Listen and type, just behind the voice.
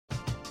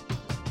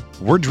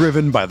We're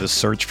driven by the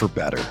search for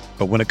better.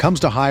 But when it comes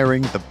to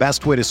hiring, the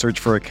best way to search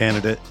for a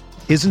candidate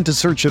isn't to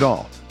search at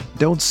all.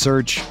 Don't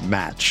search,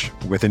 match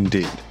with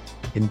Indeed.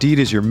 Indeed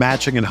is your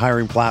matching and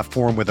hiring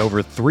platform with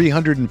over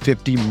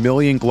 350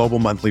 million global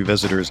monthly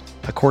visitors,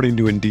 according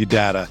to Indeed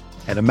data,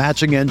 and a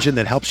matching engine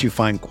that helps you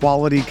find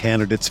quality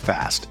candidates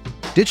fast.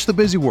 Ditch the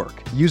busy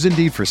work. Use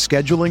Indeed for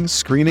scheduling,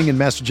 screening, and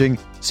messaging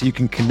so you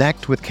can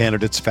connect with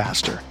candidates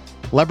faster.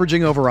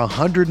 Leveraging over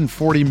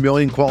 140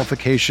 million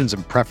qualifications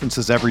and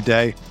preferences every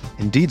day,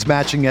 Indeed's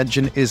matching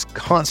engine is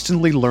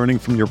constantly learning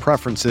from your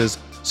preferences,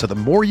 so the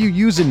more you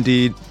use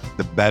Indeed,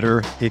 the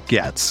better it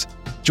gets.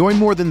 Join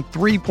more than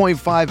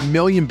 3.5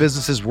 million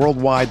businesses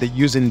worldwide that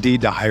use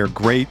Indeed to hire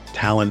great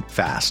talent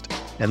fast.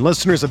 And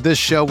listeners of this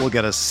show will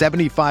get a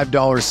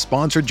 $75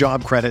 sponsored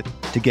job credit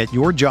to get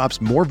your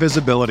jobs more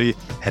visibility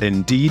at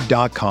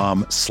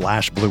Indeed.com/Blue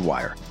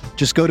Wire.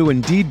 Just go to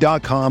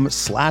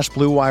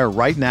Indeed.com/Blue Wire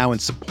right now and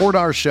support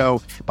our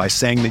show by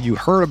saying that you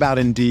heard about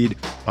Indeed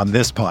on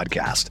this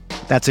podcast.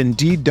 That's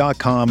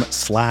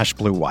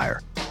Indeed.com/Blue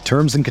Wire.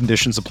 Terms and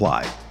conditions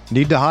apply.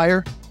 Need to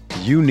hire?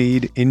 You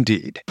need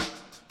Indeed.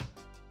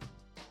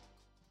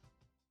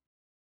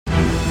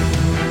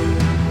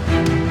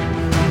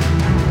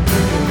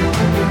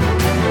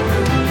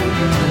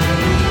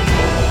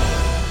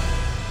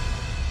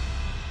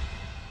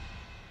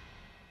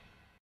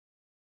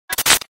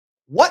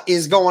 What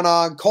is going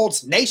on,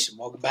 Colts Nation?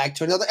 Welcome back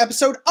to another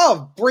episode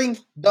of Bring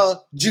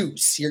the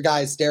Juice. Your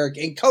guys, Derek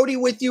and Cody,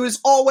 with you as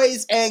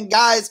always. And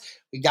guys,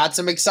 we got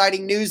some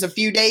exciting news a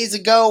few days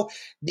ago.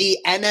 The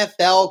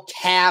NFL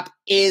cap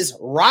is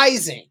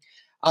rising.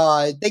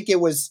 I think it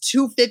was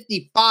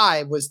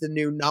 255 was the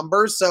new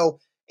number. So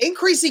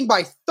increasing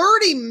by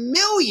 30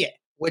 million,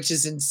 which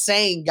is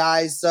insane,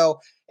 guys. So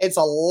it's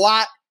a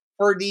lot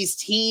for these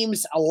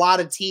teams. A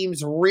lot of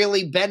teams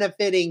really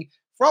benefiting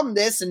from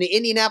this, and the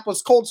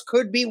Indianapolis Colts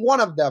could be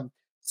one of them.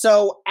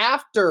 So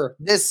after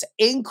this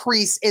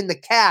increase in the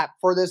cap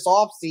for this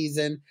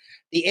offseason,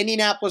 the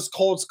Indianapolis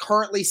Colts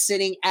currently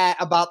sitting at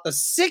about the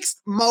sixth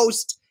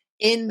most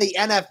in the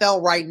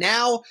NFL right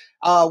now,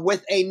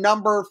 with a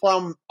number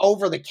from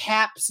over the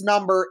cap's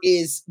number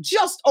is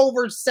just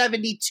over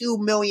 $72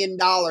 million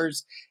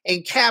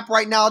in cap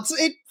right now.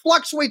 It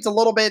fluctuates a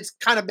little bit. It's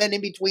kind of been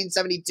in between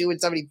 72 and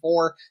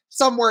 74,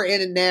 somewhere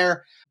in and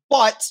there.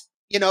 But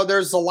you know,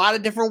 there's a lot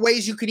of different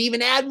ways you could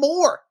even add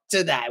more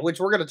to that, which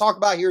we're going to talk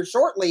about here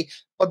shortly.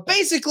 But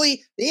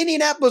basically, the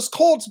Indianapolis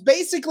Colts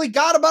basically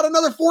got about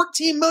another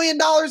 $14 million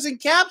in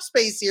cap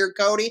space here,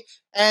 Cody.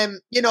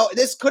 And, you know,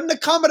 this couldn't have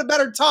come at a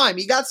better time.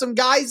 You got some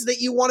guys that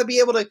you want to be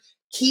able to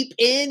keep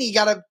in. You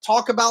got to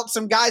talk about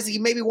some guys that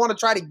you maybe want to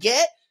try to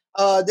get.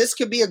 This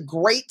could be a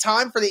great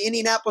time for the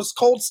Indianapolis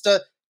Colts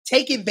to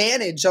take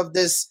advantage of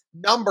this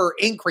number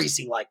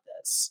increasing like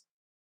this.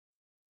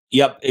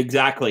 Yep,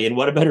 exactly. And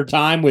what a better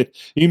time with,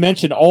 you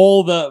mentioned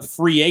all the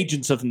free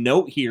agents of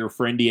note here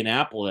for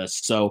Indianapolis.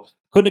 So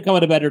couldn't have come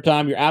at a better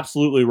time. You're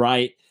absolutely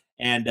right.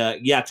 And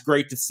yeah, it's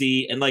great to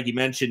see. And like you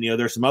mentioned, you know,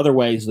 there's some other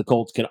ways the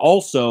Colts can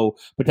also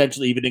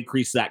potentially even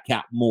increase that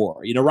cap more.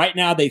 You know, right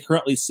now they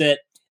currently sit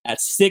at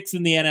 6th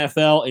in the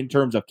NFL in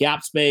terms of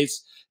cap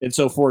space. And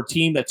so for a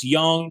team that's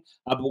young,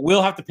 but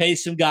we'll have to pay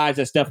some guys,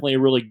 that's definitely a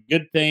really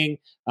good thing.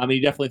 I mean,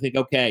 you definitely think,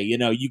 okay, you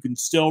know, you can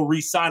still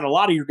re-sign a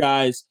lot of your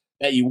guys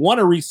that you want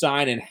to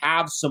re-sign and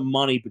have some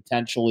money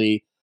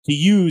potentially to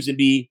use and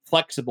be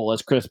flexible,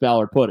 as Chris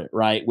Ballard put it,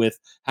 right? With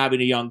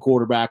having a young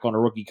quarterback on a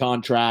rookie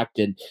contract.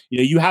 And, you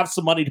know, you have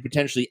some money to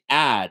potentially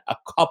add a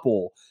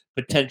couple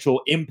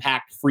potential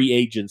impact free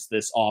agents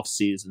this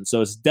offseason.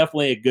 So it's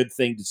definitely a good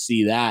thing to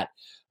see that.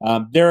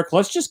 Derek,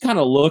 let's just kind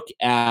of look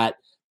at,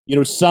 you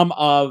know, some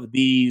of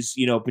these,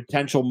 you know,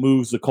 potential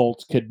moves the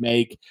Colts could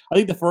make. I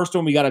think the first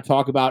one we got to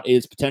talk about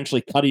is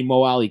potentially cutting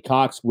Mo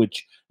Alley-Cox,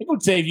 which I think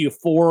would save you $4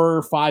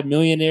 or $5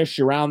 million-ish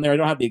around there. I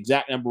don't have the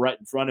exact number right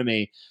in front of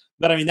me,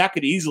 but I mean, that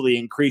could easily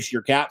increase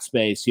your cap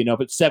space. You know,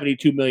 if it's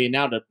 $72 million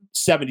now to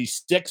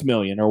 $76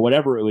 million or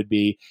whatever it would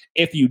be,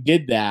 if you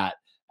did that,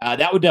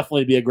 that would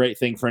definitely be a great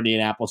thing for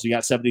Indianapolis. You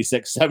got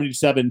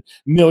 77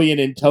 million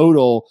in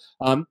total.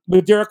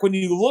 But Derek, when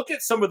you look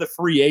at some of the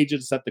free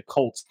agents that the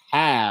Colts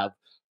have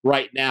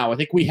right now, I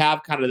think we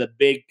have kind of the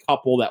big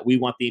couple that we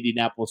want the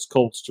Indianapolis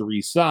Colts to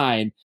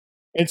re-sign.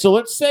 And so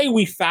let's say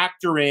we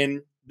factor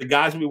in the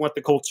guys that we want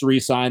the Colts to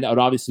re-sign. That would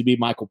obviously be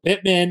Michael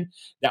Pittman.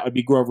 That would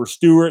be Grover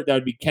Stewart. That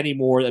would be Kenny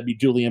Moore. That would be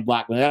Julian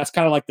Blackmon. That's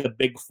kind of like the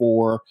big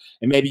four.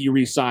 And maybe you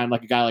re-sign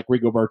like a guy like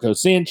Rigoberto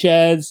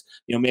Sanchez.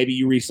 You know, maybe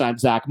you re-sign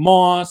Zach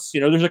Moss.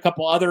 You know, there's a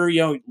couple other, you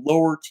know,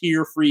 lower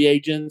tier free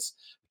agents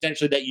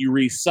potentially that you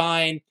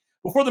re-sign.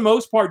 But for the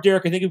most part,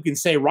 Derek, I think we can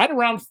say right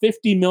around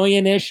 50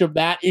 million-ish of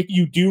that, if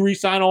you do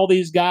re-sign all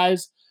these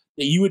guys,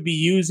 that you would be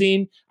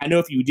using. I know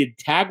if you did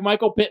tag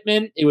Michael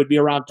Pittman, it would be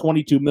around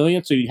 22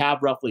 million. So you'd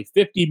have roughly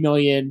 50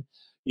 million,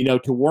 you know,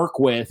 to work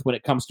with when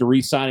it comes to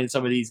re-signing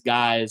some of these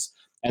guys.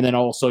 And then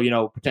also, you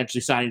know,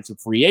 potentially signing some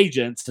free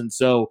agents. And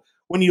so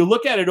when you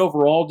look at it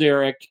overall,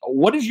 Derek,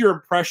 what is your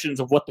impressions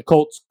of what the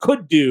Colts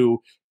could do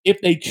if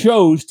they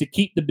chose to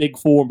keep the big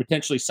four and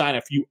potentially sign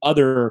a few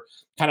other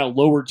kind of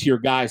lower tier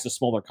guys to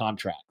smaller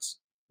contracts.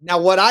 Now,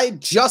 what I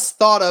just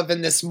thought of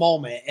in this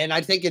moment, and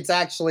I think it's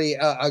actually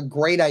a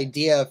great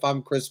idea if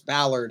I'm Chris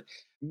Ballard,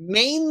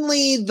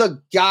 mainly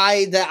the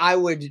guy that I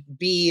would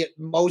be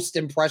most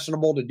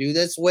impressionable to do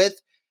this with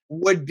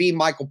would be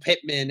Michael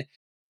Pittman.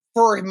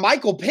 For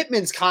Michael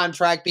Pittman's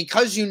contract,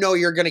 because you know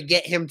you're going to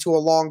get him to a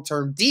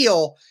long-term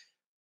deal,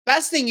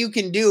 best thing you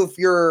can do if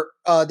you're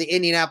the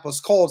Indianapolis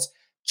Colts,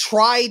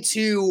 try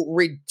to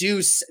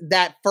reduce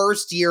that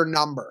first year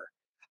number.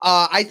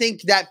 I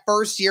think that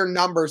first year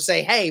number,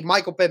 say, hey,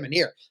 Michael Pittman,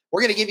 here,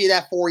 we're going to give you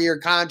that 4-year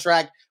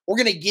contract. We're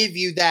going to give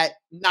you that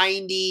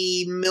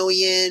 90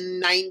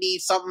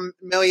 something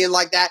million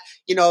like that,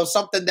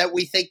 something that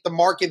we think the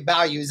market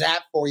value is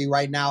at for you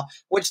right now,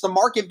 which the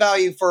market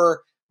value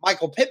for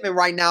Michael Pittman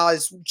right now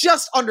is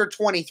just under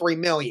 23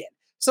 million.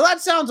 So that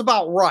sounds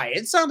about right.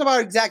 It sounds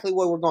about exactly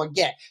what we're going to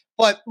get.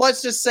 But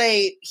let's just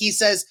say he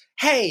says,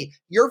 hey,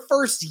 your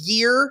first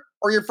year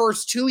or your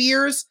first 2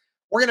 years,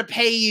 we're going to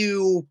pay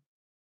you.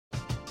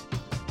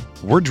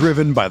 We're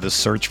driven by the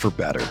search for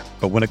better.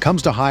 But when it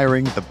comes to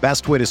hiring, the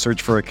best way to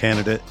search for a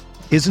candidate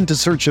isn't to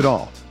search at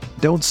all.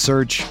 Don't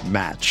search,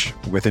 match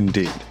with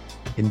Indeed.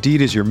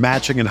 Indeed is your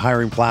matching and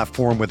hiring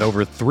platform with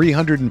over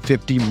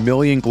 350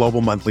 million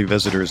global monthly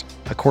visitors,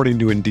 according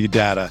to Indeed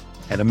data,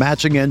 and a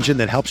matching engine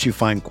that helps you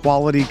find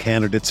quality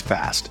candidates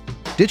fast.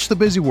 Ditch the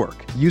busy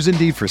work. Use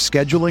Indeed for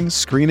scheduling,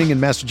 screening,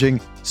 and messaging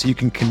so you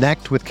can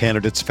connect with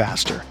candidates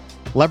faster.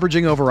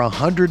 Leveraging over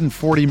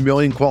 140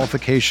 million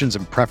qualifications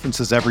and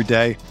preferences every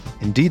day,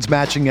 Indeed's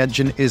matching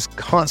engine is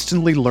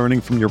constantly learning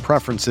from your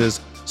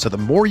preferences, so the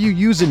more you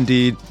use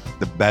Indeed,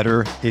 the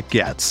better it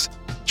gets.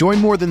 Join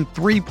more than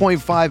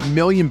 3.5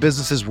 million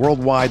businesses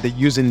worldwide that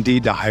use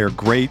Indeed to hire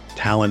great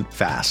talent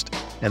fast.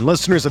 And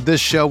listeners of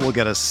this show will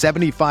get a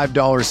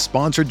 $75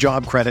 sponsored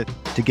job credit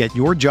to get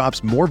your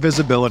jobs more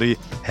visibility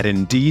at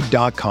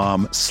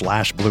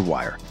Indeed.com/Blue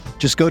Wire.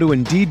 Just go to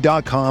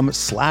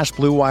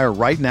Indeed.com/Blue Wire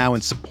right now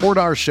and support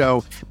our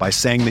show by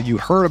saying that you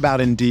heard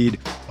about Indeed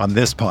on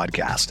this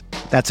podcast.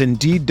 That's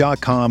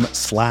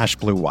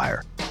Indeed.com/Blue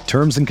Wire.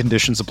 Terms and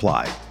conditions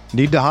apply.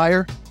 Need to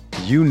hire?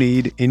 You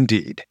need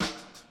Indeed.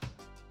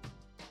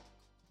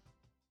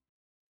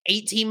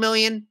 18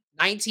 million,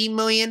 19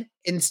 million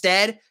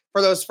instead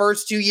for those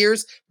first 2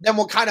 years, then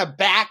we'll kind of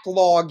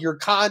backlog your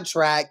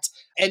contract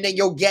and then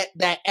you'll get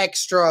that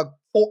extra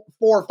 4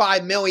 or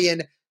 5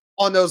 million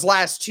on those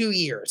last 2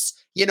 years.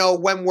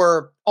 When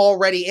we're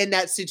already in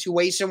that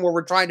situation where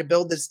we're trying to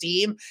build this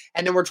team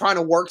and then we're trying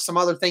to work some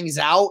other things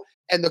out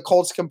and the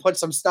Colts can put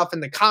some stuff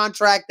in the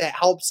contract that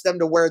helps them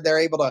to where they're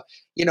able to,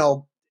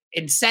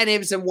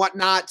 incentives and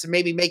whatnot to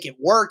maybe make it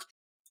work.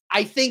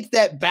 I think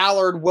that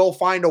Ballard will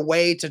find a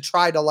way to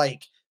try to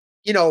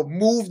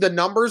move the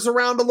numbers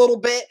around a little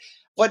bit,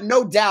 but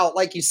no doubt,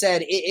 like you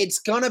said, it's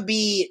going to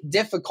be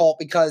difficult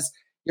because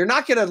you're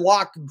not going to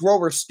lock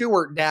Grover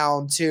Stewart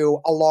down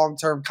to a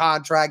long-term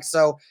contract.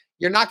 So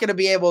you're not going to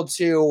be able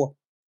to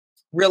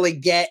really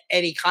get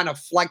any kind of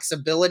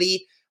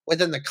flexibility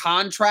within the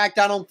contract,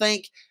 I don't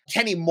think.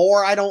 Kenny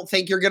Moore, I don't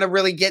think you're going to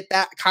really get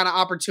that kind of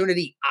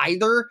opportunity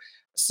either.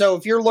 So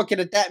if you're looking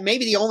at that,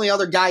 maybe the only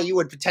other guy you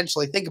would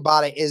potentially think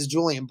about it is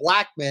Julian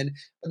Blackmon.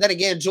 But then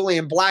again,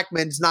 Julian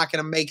Blackmon's not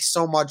going to make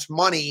so much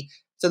money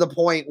to the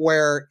point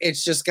where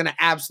it's just going to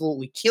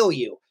absolutely kill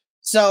you.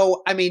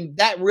 So,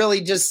 that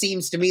really just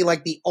seems to me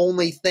like the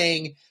only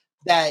thing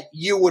that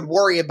you would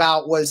worry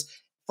about was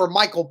for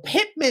Michael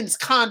Pittman's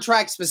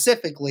contract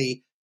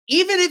specifically,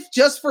 even if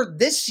just for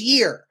this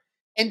year,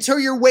 until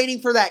you're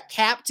waiting for that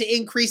cap to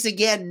increase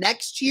again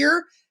next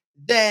year,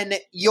 then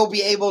you'll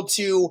be able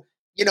to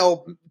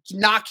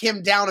knock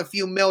him down a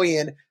few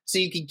million so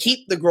you can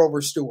keep the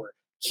Grover Stewart,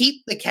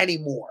 keep the Kenny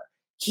Moore,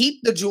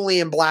 keep the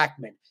Julian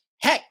Blackmon.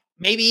 Heck,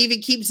 maybe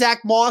even keep Zach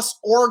Moss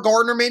or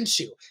Gardner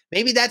Minshew.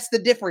 Maybe that's the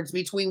difference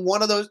between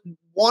one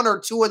or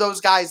two of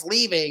those guys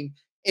leaving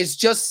is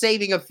just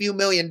saving a few $1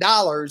 million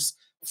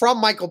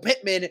from Michael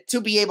Pittman to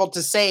be able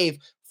to save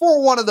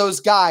for one of those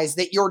guys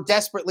that you're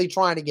desperately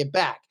trying to get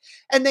back.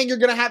 And then you're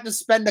going to have to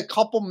spend a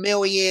couple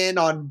million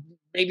on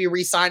maybe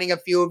re-signing a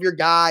few of your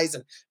guys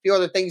and a few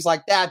other things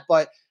like that.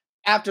 But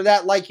after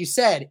that, like you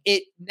said,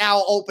 it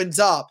now opens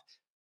up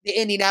the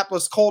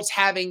Indianapolis Colts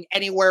having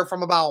anywhere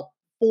from about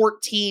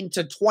 $14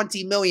 to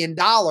 $20 million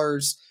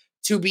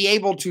to be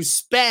able to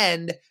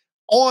spend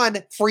on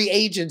free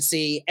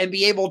agency and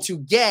be able to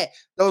get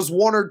those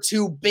 1 or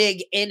 2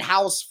 big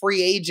in-house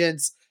free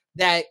agents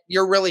that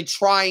you're really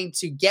trying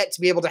to get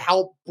to be able to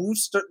help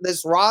boost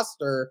this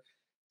roster.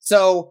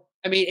 So,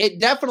 it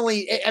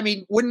definitely,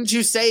 wouldn't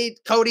you say,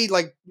 Cody,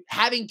 like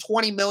having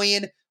 20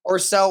 million or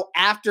so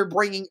after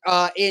bringing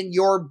in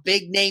your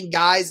big name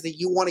guys that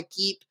you want to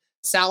keep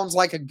sounds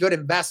like a good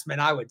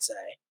investment, I would say.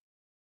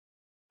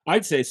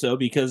 I'd say so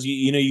because,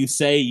 you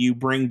say you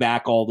bring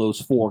back all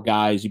those 4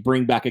 guys. You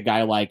bring back a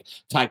guy like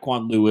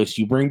Tyquan Lewis.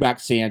 You bring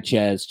back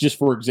Sanchez, just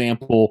for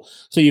example.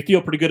 So you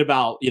feel pretty good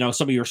about,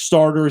 some of your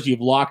starters.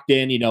 You've locked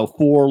in,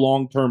 4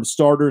 long-term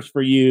starters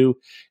for you.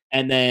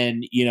 And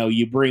then,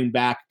 you bring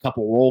back a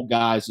couple role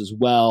guys as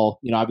well.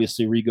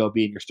 Obviously Rigo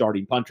being your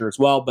starting punter as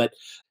well.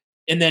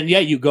 And then,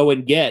 you go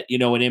and get,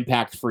 an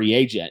impact free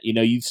agent.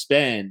 You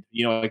spend,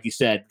 like you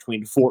said,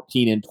 between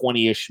 14 and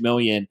 20-ish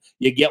million.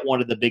 You get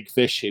one of the big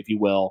fish, if you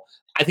will.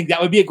 I think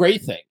that would be a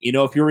great thing.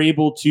 If you're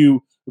able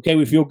to, okay,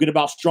 we feel good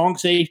about strong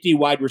safety,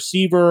 wide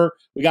receiver.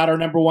 We got our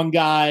number one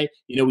guy.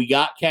 We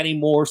got Kenny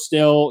Moore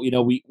still.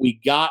 We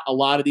got a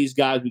lot of these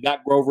guys. We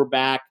got Grover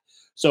back.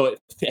 So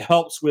it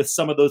helps with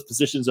some of those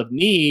positions of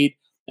need.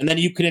 And then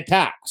you can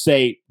attack,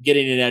 say,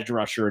 getting an edge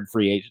rusher in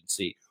free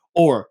agency,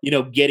 or,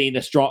 getting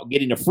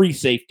a free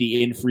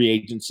safety in free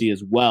agency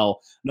as well.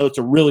 I know it's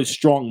a really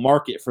strong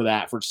market for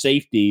that, for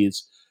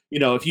safeties.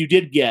 If you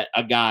did get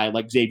a guy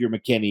like Xavier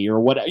McKinney or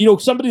what,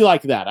 somebody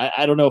like that,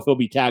 I don't know if he'll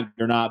be tagged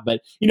or not,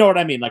 but you know what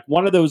I mean? Like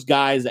one of those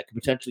guys that could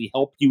potentially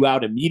help you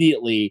out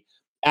immediately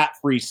at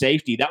free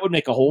safety, that would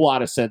make a whole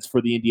lot of sense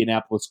for the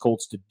Indianapolis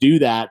Colts to do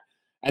that.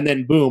 And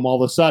then boom,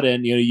 all of a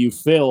sudden, you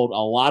filled a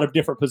lot of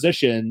different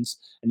positions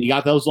and you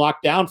got those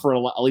locked down for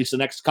at least the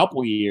next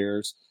couple of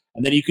years.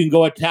 And then you can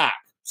go attack,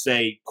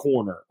 say,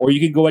 corner, or you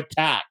can go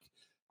attack,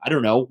 I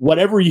don't know,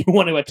 whatever you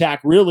want to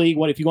attack, really,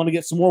 if you want to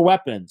get some more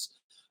weapons.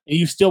 And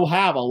you still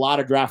have a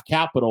lot of draft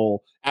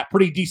capital at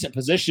pretty decent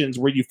positions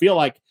where you feel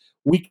like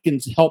we can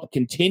help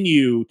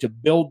continue to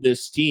build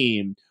this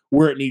team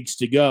where it needs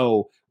to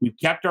go. We've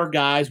kept our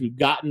guys. We've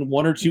gotten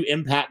one or two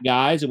impact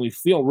guys, and we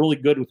feel really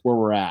good with where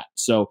we're at.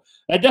 So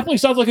that definitely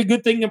sounds like a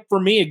good thing for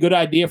me, a good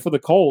idea for the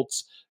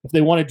Colts if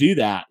they want to do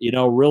that,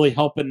 really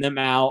helping them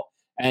out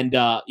and,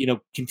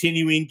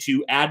 continuing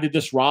to add to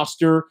this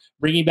roster,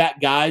 bringing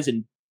back guys.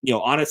 And,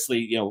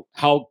 honestly,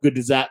 how good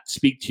does that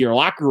speak to your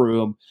locker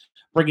room,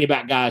 bringing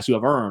back guys who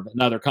have earned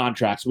another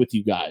contracts with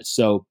you guys?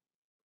 So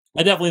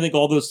I definitely think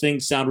all those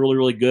things sound really,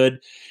 really good.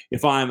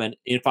 If I'm with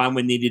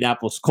the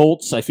Indianapolis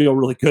Colts, I feel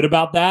really good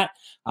about that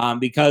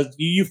because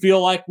you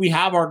feel like we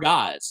have our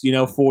guys,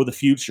 for the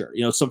future.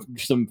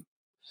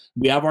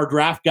 We have our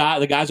draft guy,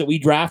 the guys that we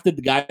drafted,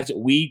 the guys that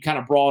we kind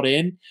of brought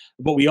in,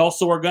 but we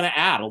also are going to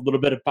add a little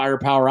bit of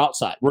firepower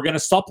outside. We're going to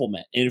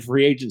supplement in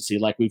free agency,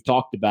 like we've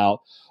talked about,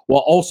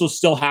 while also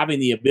still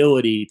having the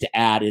ability to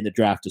add in the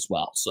draft as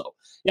well. So,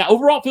 yeah,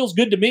 overall it feels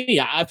good to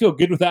me. I feel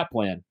good with that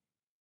plan.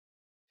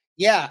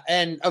 Yeah,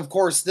 and of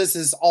course, this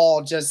is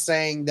all just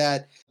saying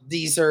that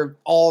these are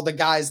all the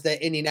guys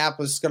that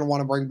Indianapolis is going to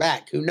want to bring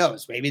back. Who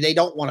knows? Maybe they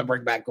don't want to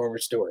bring back Grover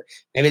Stewart.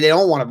 Maybe they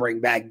don't want to bring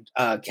back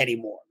Kenny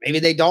Moore. Maybe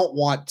they don't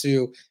want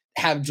to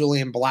have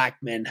Julian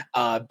Blackman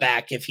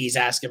back if he's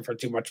asking for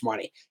too much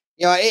money.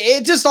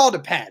 It just all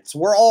depends.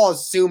 We're all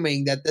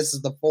assuming that this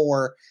is the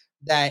four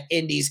that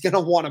Indy's going to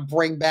want to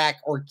bring back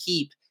or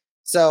keep.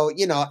 So,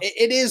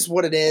 it is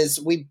what it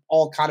is. We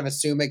all kind of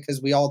assume it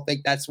because we all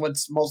think that's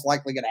what's most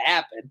likely going to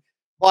happen.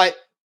 But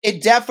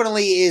it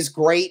definitely is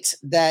great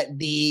that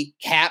the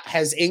cap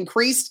has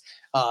increased.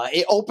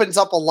 It opens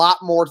up a lot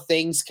more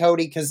things,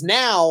 Cody, because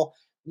now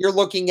you're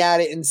looking at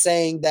it and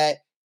saying that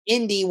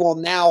Indy will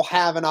now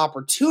have an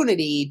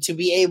opportunity to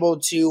be able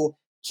to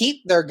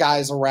keep their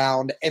guys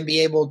around and be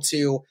able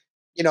to,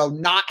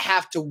 not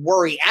have to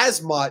worry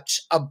as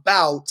much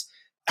about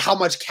how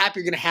much cap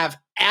you're going to have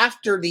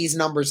after these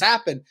numbers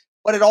happen.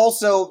 But it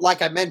also,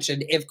 like I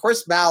mentioned, if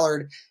Chris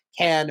Ballard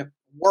can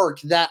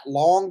work that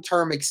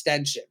long-term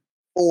extension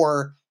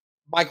for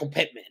Michael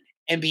Pittman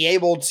and be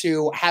able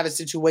to have a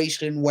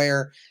situation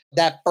where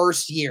that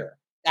first year,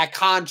 that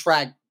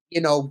contract,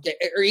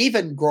 or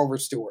even Grover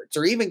Stewart's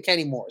or even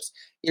Kenny Moore's,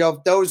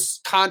 if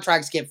those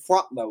contracts get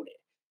front-loaded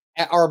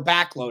or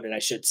back-loaded, I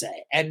should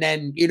say, and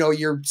then,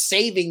 you're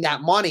saving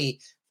that money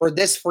for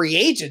this free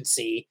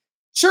agency.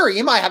 Sure,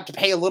 you might have to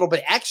pay a little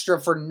bit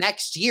extra for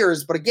next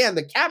year's, but again,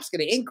 the cap's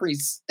going to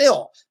increase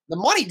still. The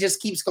money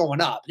just keeps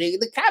going up.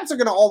 The caps are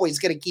always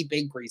going to keep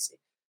increasing.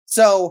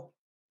 So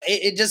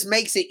it just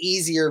makes it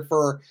easier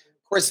for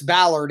Chris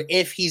Ballard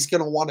if he's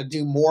going to want to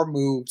do more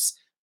moves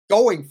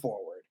going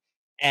forward.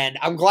 And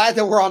I'm glad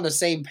that we're on the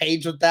same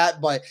page with that,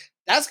 but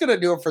that's going to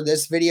do it for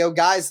this video,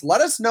 guys.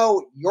 Let us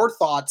know your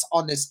thoughts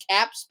on this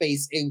cap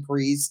space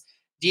increase.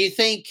 Do you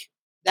think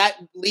that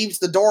leaves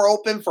the door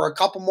open for a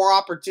couple more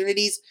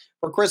opportunities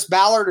for Chris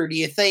Ballard, or do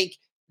you think,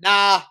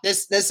 nah,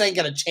 this ain't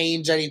going to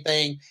change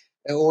anything?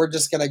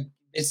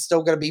 It's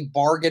still going to be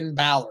bargain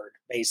Ballard,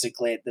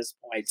 basically, at this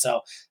point.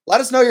 So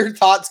let us know your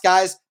thoughts,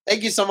 guys.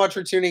 Thank you so much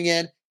for tuning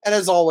in. And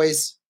as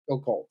always, go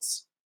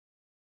Colts.